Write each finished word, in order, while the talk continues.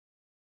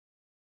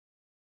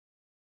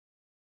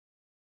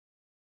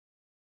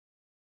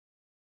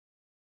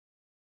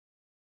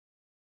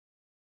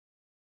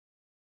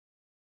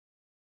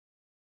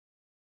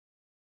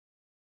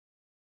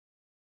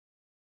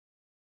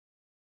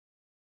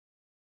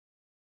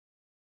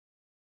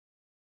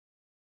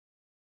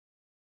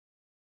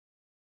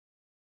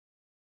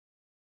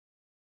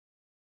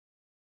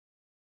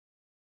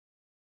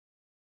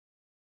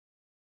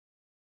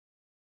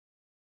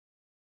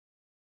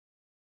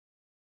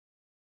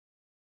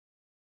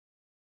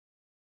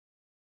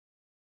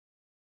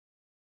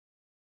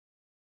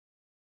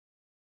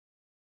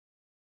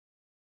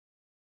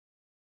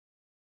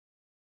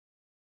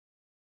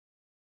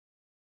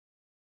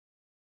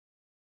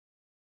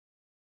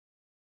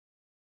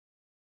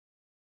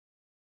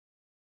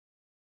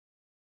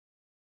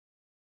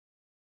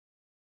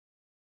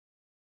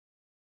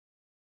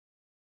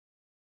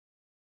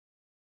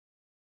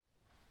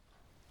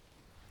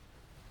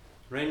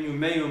Regnum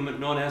meum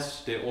non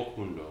est de hoc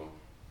mundo.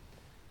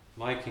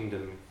 My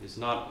kingdom is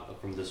not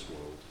from this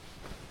world.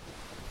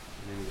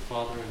 In the name of the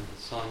Father, and of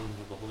the Son, and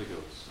of the Holy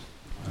Ghost.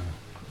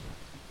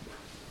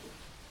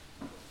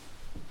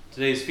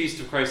 Today's Feast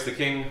of Christ the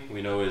King,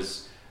 we know,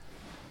 is,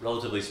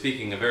 relatively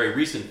speaking, a very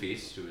recent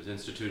feast. It was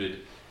instituted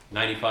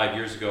 95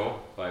 years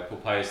ago by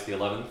Pope Pius XI.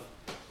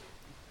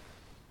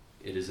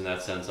 It is, in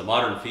that sense, a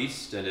modern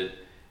feast, and it,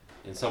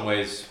 in some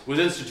ways, was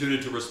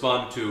instituted to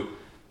respond to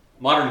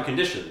modern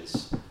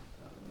conditions.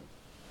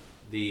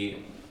 The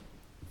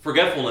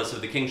forgetfulness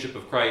of the kingship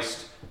of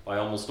Christ by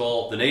almost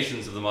all the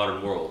nations of the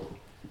modern world,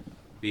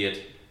 be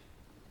it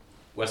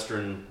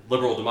Western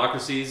liberal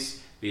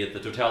democracies, be it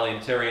the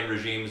totalitarian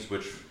regimes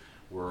which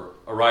were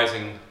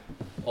arising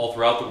all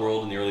throughout the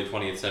world in the early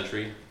 20th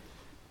century.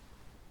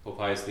 Pope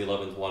Pius XI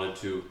wanted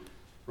to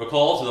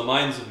recall to the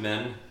minds of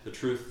men the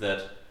truth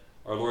that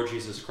our Lord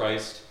Jesus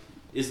Christ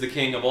is the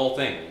King of all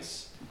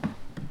things,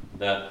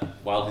 that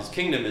while his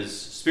kingdom is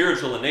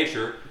spiritual in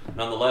nature,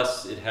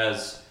 nonetheless it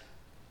has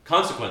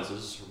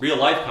consequences,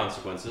 real-life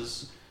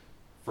consequences,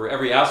 for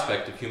every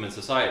aspect of human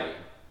society,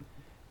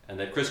 and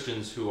that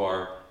Christians who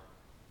are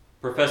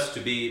professed to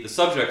be the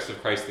subjects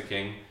of Christ the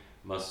King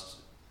must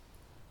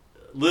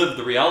live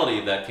the reality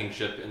of that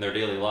kingship in their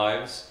daily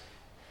lives,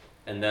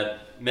 and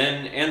that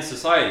men and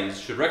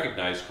societies should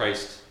recognize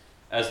Christ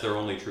as their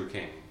only true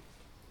King,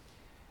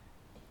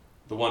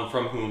 the one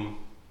from whom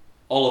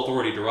all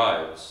authority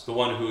derives, the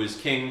one who is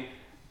King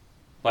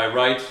by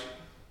right,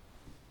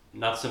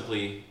 not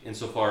simply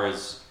insofar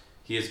as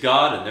he is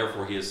God and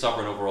therefore he is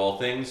sovereign over all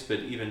things, but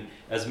even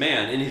as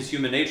man, in his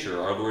human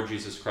nature, our Lord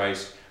Jesus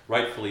Christ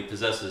rightfully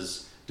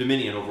possesses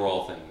dominion over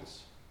all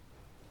things.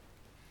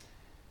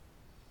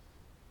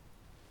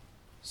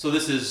 So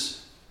this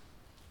is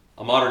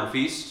a modern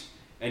feast,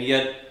 and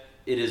yet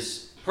it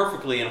is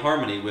perfectly in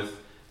harmony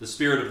with the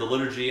spirit of the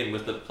liturgy and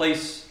with the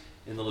place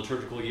in the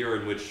liturgical year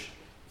in which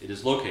it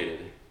is located.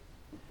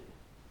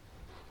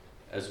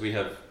 As we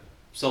have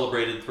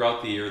celebrated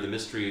throughout the year the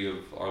mystery of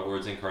our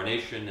Lord's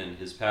incarnation and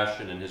his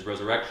passion and his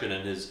resurrection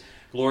and his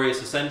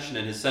glorious ascension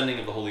and his sending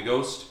of the Holy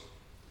Ghost,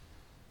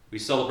 we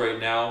celebrate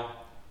now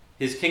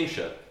his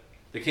kingship,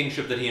 the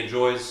kingship that he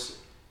enjoys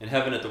in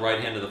heaven at the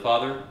right hand of the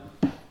Father,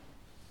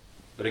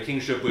 but a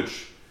kingship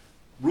which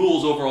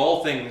rules over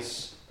all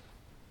things,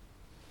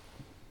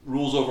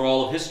 rules over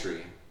all of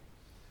history,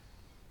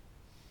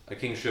 a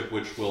kingship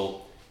which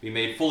will be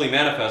made fully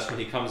manifest when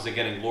he comes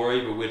again in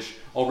glory, but which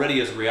already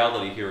is a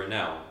reality here and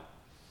now.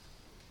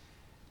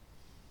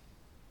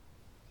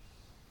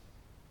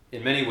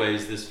 In many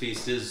ways, this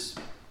feast is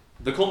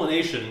the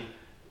culmination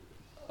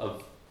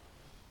of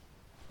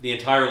the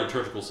entire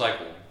liturgical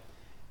cycle,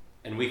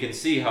 and we can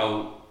see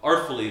how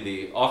artfully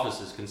the office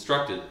is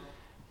constructed,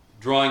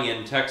 drawing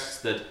in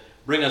texts that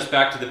bring us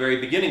back to the very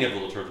beginning of the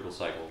liturgical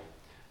cycle.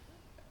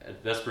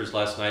 At Vespers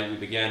last night, we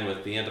began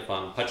with the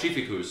antiphon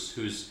Pacificus,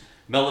 whose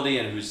melody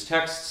and whose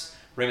texts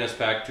bring us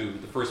back to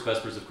the first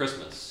Vespers of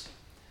Christmas.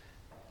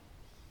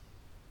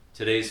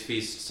 Today's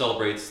feast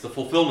celebrates the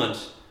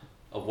fulfillment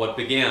of what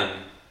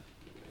began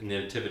in the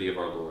Nativity of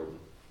our Lord.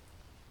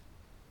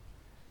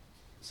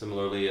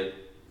 Similarly, at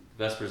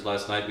Vespers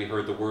last night, we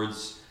heard the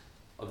words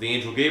of the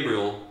angel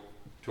Gabriel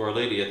to Our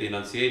Lady at the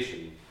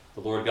Annunciation.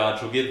 The Lord God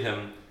shall give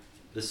him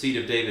the seed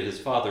of David his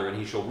father, and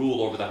he shall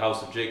rule over the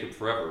house of Jacob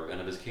forever,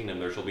 and of his kingdom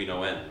there shall be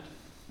no end.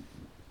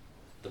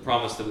 The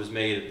promise that was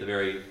made at the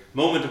very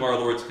moment of our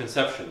Lord's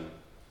conception.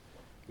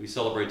 We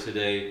celebrate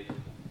today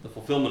the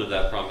fulfillment of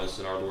that promise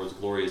in our Lord's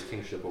glorious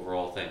kingship over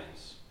all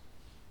things.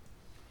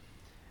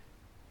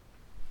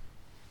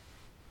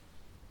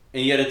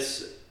 And yet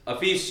it's a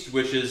feast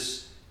which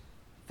is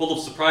full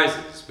of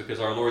surprises, because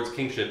our Lord's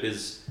kingship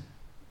is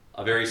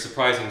a very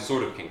surprising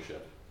sort of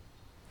kingship.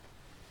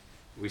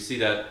 We see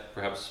that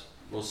perhaps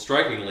most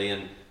strikingly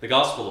in the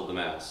Gospel of the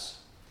Mass.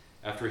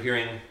 After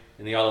hearing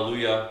in the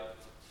Alleluia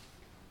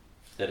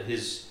that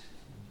his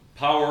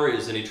power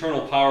is an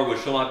eternal power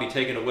which shall not be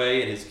taken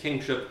away, and his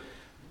kingship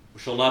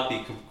shall not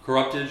be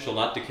corrupted, shall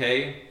not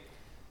decay.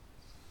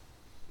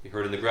 We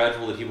heard in the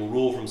gradual that he will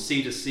rule from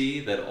sea to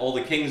sea, that all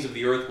the kings of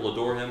the earth will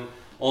adore him,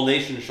 all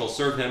nations shall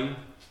serve him.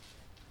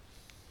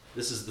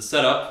 This is the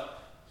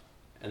setup,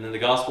 and then the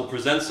Gospel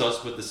presents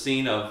us with the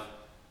scene of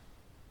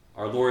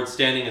our Lord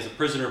standing as a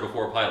prisoner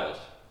before Pilate,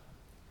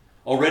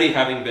 already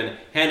having been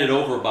handed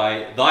over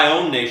by thy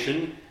own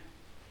nation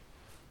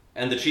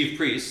and the chief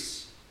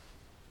priests.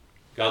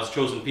 God's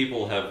chosen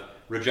people have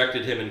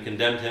rejected him and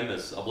condemned him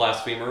as a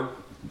blasphemer.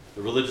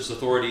 The religious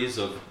authorities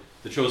of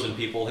the chosen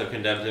people have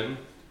condemned him.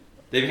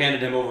 They've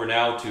handed him over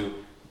now to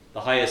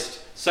the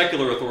highest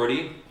secular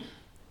authority,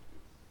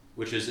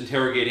 which is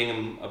interrogating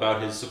him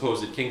about his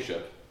supposed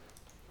kingship.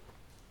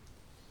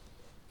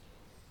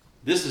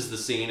 This is the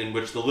scene in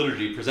which the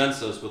liturgy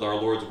presents us with our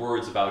Lord's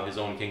words about his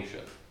own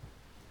kingship.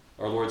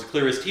 Our Lord's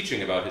clearest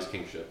teaching about his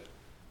kingship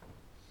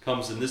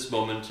comes in this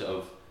moment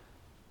of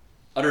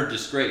utter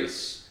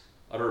disgrace,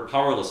 utter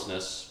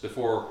powerlessness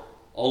before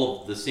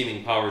all of the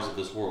seeming powers of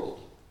this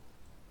world.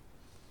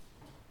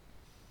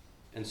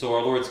 And so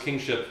our Lord's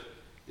kingship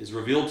is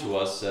revealed to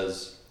us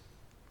as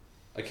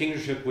a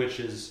kingship which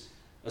is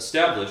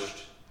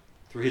established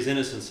through his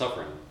innocent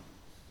suffering.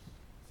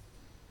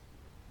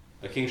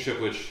 A kingship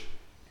which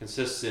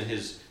consists in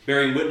his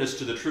bearing witness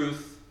to the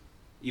truth,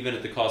 even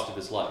at the cost of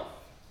his life.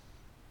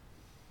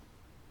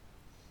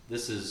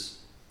 This is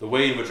the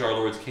way in which our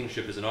Lord's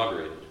kingship is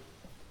inaugurated.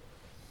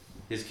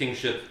 His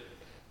kingship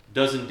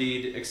does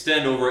indeed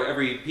extend over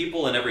every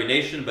people and every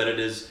nation, but it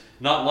is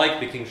not like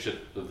the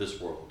kingship of this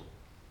world.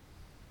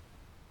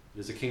 It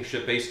is a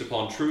kingship based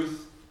upon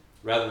truth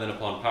rather than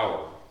upon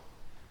power,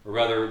 or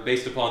rather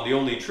based upon the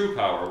only true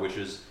power, which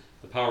is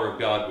the power of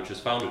God, which is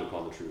founded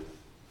upon the truth.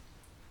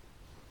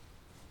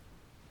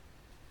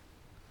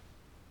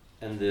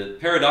 And the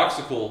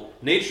paradoxical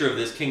nature of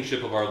this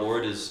kingship of our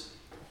Lord is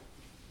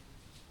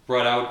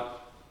brought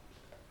out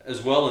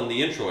as well in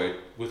the introit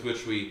with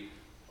which we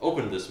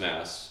opened this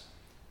Mass.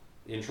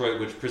 The introit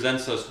which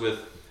presents us with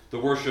the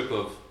worship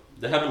of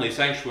the heavenly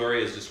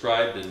sanctuary as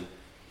described in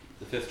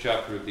the 5th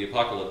chapter of the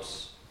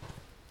Apocalypse.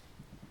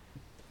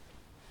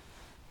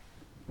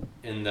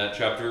 In that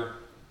chapter,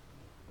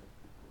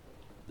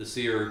 the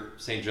seer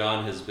St.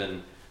 John has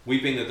been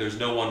weeping that there's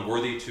no one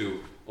worthy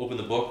to open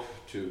the book,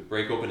 to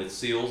break open its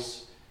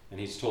seals, and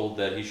he's told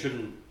that he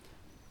shouldn't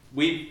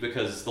weep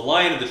because the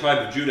Lion of the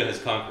tribe of Judah has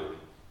conquered.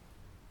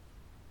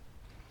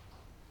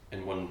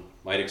 And one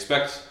might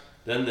expect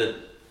then that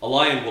a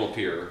lion will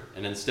appear,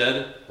 and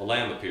instead the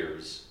Lamb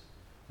appears.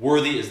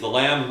 Worthy is the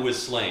Lamb who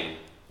is slain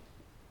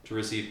to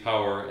receive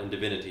power and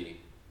divinity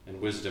and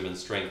wisdom and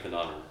strength and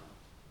honor.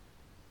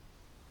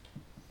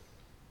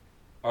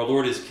 Our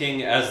Lord is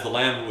King as the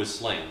Lamb who is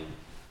slain.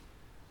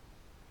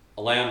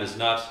 A lamb is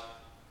not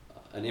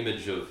an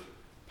image of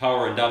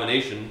power and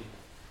domination,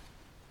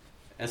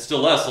 and still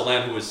less a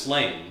lamb who is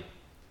slain,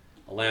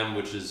 a lamb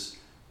which is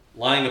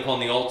lying upon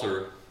the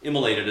altar,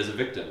 immolated as a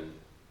victim.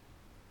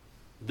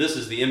 This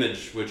is the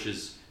image which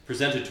is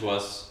presented to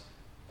us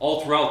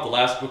all throughout the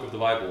last book of the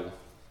Bible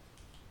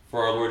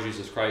for our Lord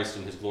Jesus Christ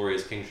and his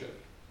glorious kingship.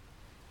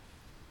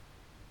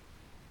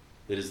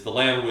 It is the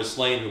Lamb who is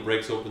slain who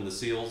breaks open the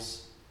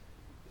seals.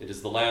 It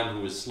is the Lamb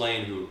who is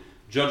slain who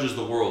judges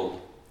the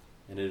world.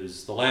 And it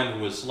is the Lamb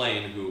who is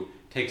slain who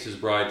takes his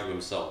bride to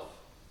himself.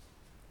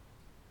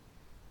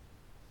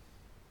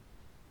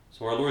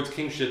 So our Lord's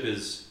kingship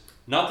is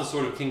not the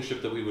sort of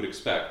kingship that we would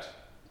expect.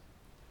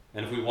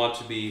 And if we want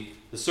to be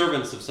the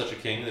servants of such a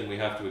king, then we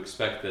have to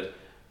expect that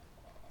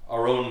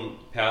our own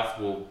path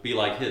will be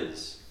like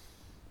his,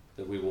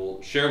 that we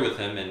will share with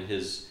him in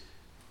his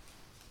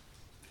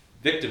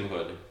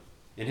victimhood,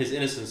 in his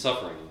innocent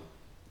suffering,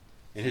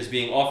 in his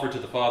being offered to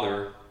the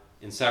Father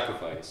in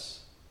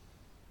sacrifice,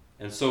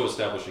 and so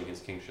establishing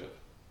his kingship.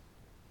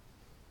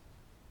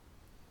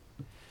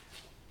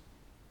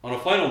 On a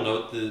final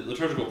note, the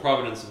liturgical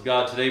providence of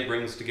God today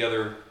brings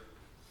together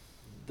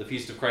the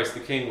Feast of Christ the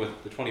King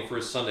with the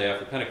 21st Sunday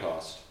after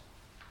Pentecost.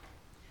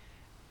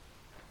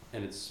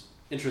 And it's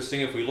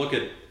interesting if we look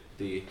at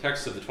the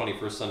text of the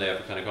 21st Sunday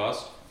after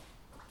Pentecost,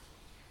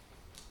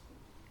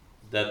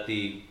 that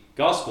the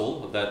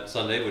Gospel of that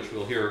Sunday, which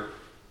we'll hear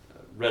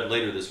read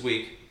later this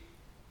week,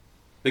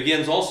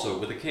 begins also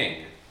with a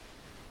king.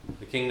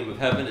 The kingdom of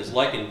heaven is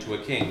likened to a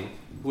king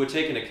who would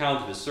take an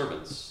account of his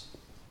servants.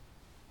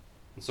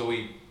 And so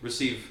we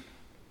receive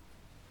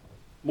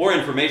more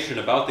information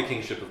about the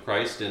kingship of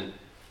Christ in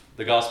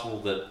the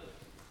gospel that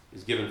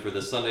is given for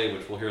this Sunday,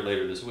 which we'll hear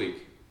later this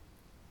week.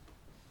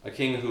 A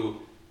king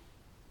who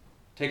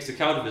takes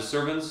account of his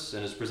servants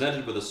and is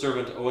presented with a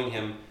servant owing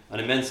him an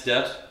immense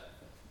debt,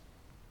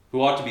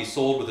 who ought to be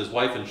sold with his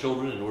wife and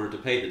children in order to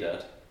pay the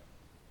debt.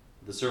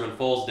 The servant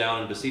falls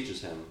down and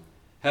beseeches him,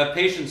 "Have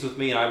patience with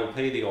me, and I will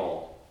pay thee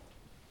all.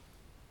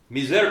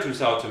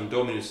 Misertus autem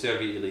Dominus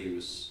servi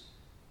illius."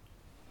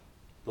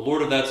 The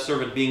Lord of that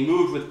servant, being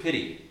moved with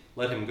pity,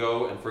 let him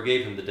go and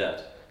forgave him the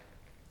debt.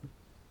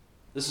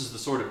 This is the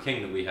sort of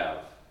king that we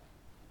have.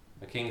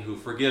 A king who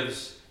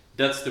forgives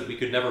debts that we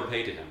could never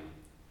pay to him.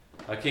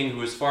 A king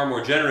who is far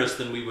more generous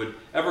than we would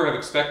ever have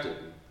expected.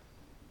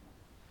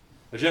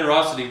 A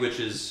generosity which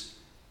is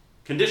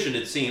conditioned,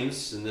 it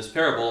seems, in this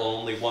parable on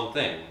only one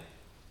thing,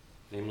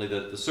 namely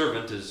that the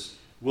servant is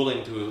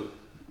willing to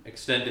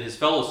extend to his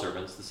fellow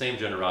servants the same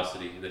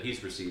generosity that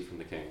he's received from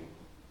the king.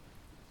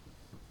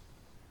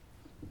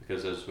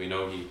 Because as we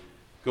know, he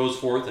goes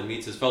forth and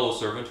meets his fellow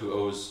servant who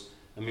owes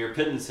a mere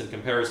pittance in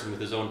comparison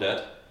with his own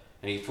debt,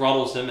 and he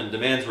throttles him and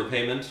demands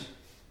repayment.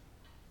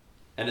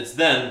 And it's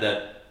then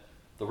that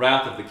the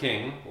wrath of the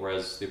king, or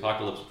as the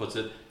Apocalypse puts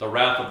it, the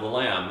wrath of the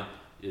Lamb,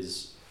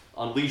 is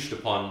unleashed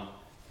upon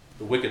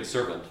the wicked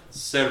servant,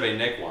 serve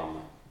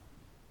nequam.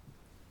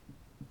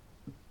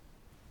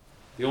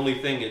 The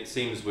only thing, it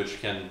seems,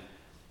 which can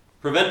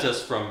prevent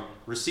us from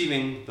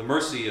receiving the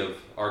mercy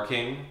of our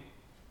King,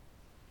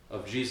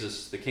 of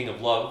Jesus, the King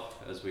of love,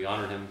 as we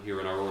honor him here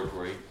in our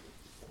oratory,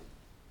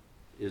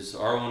 is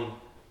our own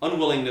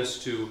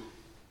unwillingness to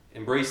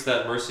embrace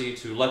that mercy,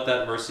 to let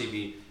that mercy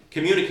be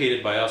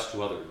communicated by us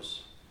to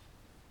others.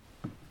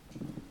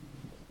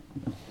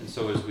 And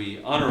so as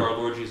we honor our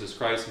Lord Jesus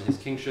Christ and his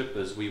kingship,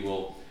 as we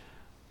will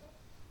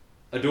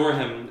adore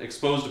him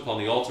exposed upon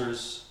the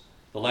altars,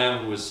 the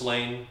Lamb who was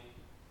slain,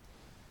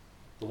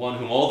 the one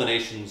whom all the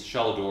nations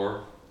shall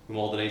adore, whom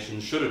all the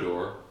nations should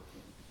adore.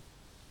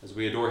 As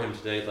we adore him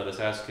today, let us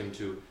ask him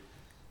to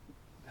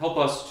help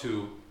us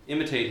to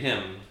imitate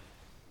him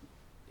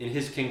in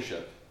his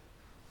kingship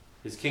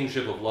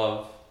of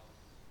love,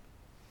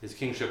 his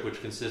kingship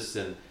which consists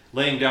in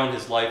laying down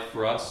his life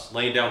for us,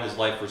 laying down his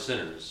life for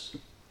sinners.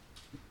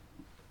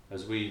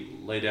 As we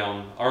lay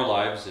down our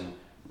lives in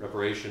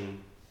reparation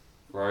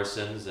for our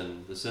sins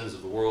and the sins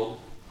of the world,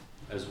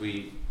 as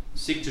we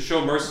seek to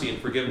show mercy and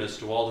forgiveness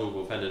to all who have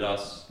offended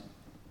us,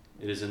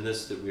 it is in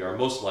this that we are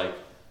most like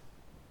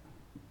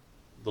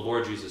the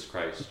Lord Jesus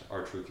Christ,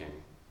 our true King.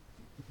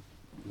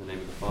 In the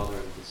name of the Father,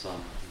 and of the Son,